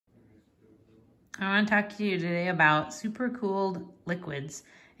I want to talk to you today about supercooled liquids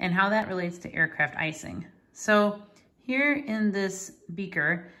and how that relates to aircraft icing. So here in this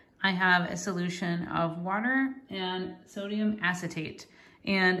beaker, I have a solution of water and sodium acetate,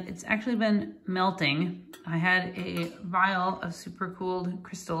 and it's actually been melting. I had a vial of supercooled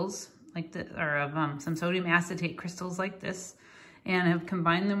crystals like this, or of some sodium acetate crystals like this, and have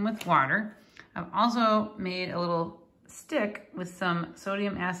combined them with water. I've also made a little stick with some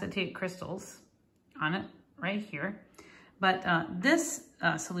sodium acetate crystals on it right here. But this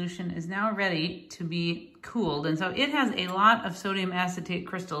solution is now ready to be cooled. And so it has a lot of sodium acetate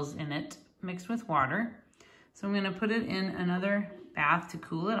crystals in it mixed with water. So I'm gonna put it in another bath to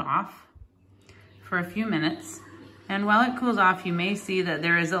cool it off for a few minutes. And while it cools off, you may see that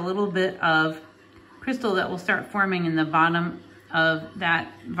there is a little bit of crystal that will start forming in the bottom of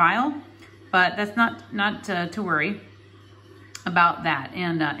that vial, but that's not to worry about that.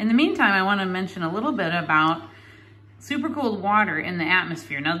 And in the meantime, I want to mention a little bit about supercooled water in the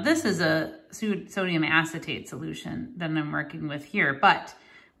atmosphere. Now, this is a sodium acetate solution that I'm working with here, but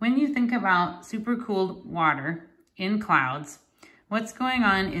when you think about supercooled water in clouds, what's going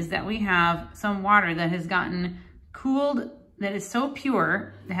on is that we have some water that has gotten cooled, that is so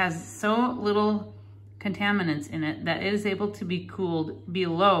pure, that has so little contaminants in it, that it is able to be cooled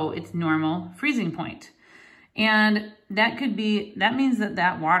below its normal freezing point. And that means that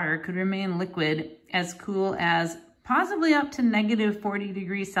that water could remain liquid as cool as possibly up to -40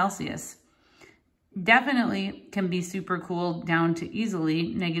 degrees Celsius. Definitely can be super cooled down to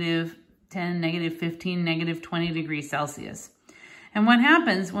easily -10, -15, -20 degrees Celsius. And what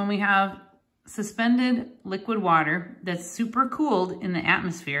happens when we have suspended liquid water that's super cooled in the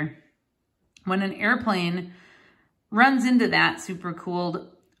atmosphere, when an airplane runs into that super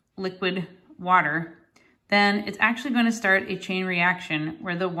cooled liquid water, then it's actually going to start a chain reaction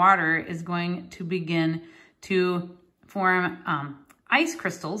where the water is going to begin to form ice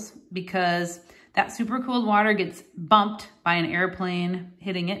crystals, because that supercooled water gets bumped by an airplane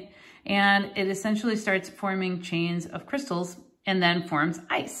hitting it, and it essentially starts forming chains of crystals and then forms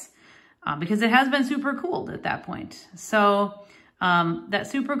ice because it has been supercooled at that point. So that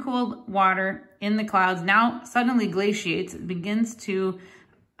supercooled water in the clouds now suddenly glaciates. It begins to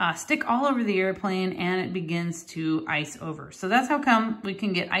stick all over the airplane, and it begins to ice over. So that's how come we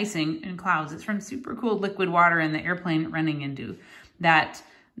can get icing in clouds. It's from supercooled liquid water in the airplane running into that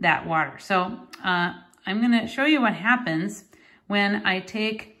water. So I'm gonna show you what happens when I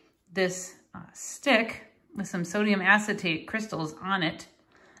take this stick with some sodium acetate crystals on it,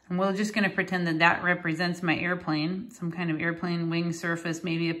 and we're just gonna pretend that that represents my airplane, some kind of airplane wing surface,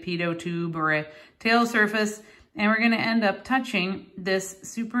 maybe a pitot tube or a tail surface. And we're gonna end up touching this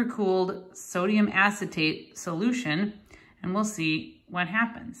supercooled sodium acetate solution, and we'll see what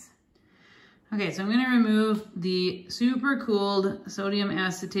happens. Okay, so I'm gonna remove the supercooled sodium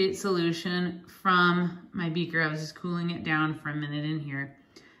acetate solution from my beaker. I was just cooling it down for a minute in here.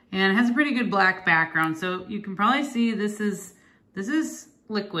 And it has a pretty good black background, so you can probably see this is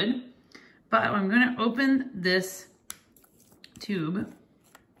liquid, but I'm gonna open this tube,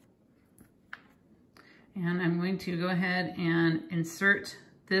 and I'm going to go ahead and insert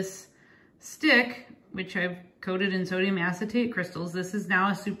this stick, which I've coated in sodium acetate crystals. This is now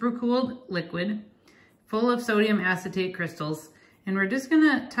a supercooled liquid full of sodium acetate crystals. And we're just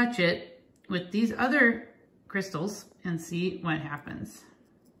gonna touch it with these other crystals and see what happens.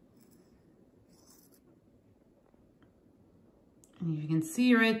 And you can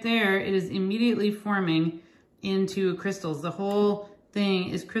see right there, it is immediately forming into crystals. The whole thing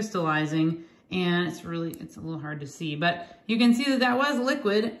is crystallizing, and it's a little hard to see, but you can see that that was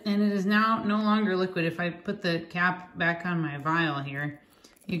liquid, and it is now no longer liquid. If I put the cap back on my vial here,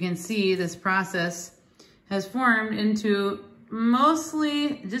 you can see this process has formed into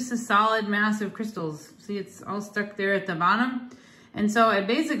mostly just a solid mass of crystals. See, it's all stuck there at the bottom. And so I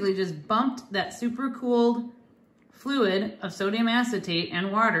basically just bumped that supercooled fluid of sodium acetate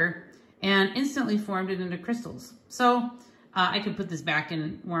and water and instantly formed it into crystals. So I could put this back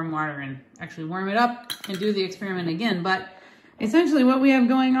in warm water and actually warm it up and do the experiment again. But essentially what we have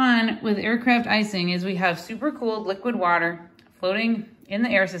going on with aircraft icing is we have supercooled liquid water floating in the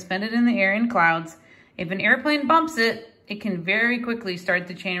air, suspended in the air in clouds. If an airplane bumps it, it can very quickly start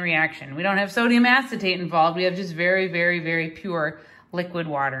the chain reaction. We don't have sodium acetate involved. We have just very, very, very pure liquid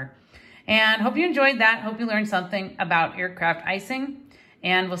water. And hope you enjoyed that. Hope you learned something about aircraft icing.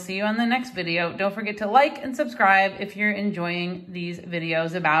 And we'll see you on the next video. Don't forget to like and subscribe if you're enjoying these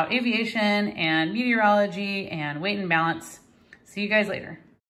videos about aviation and meteorology and weight and balance. See you guys later.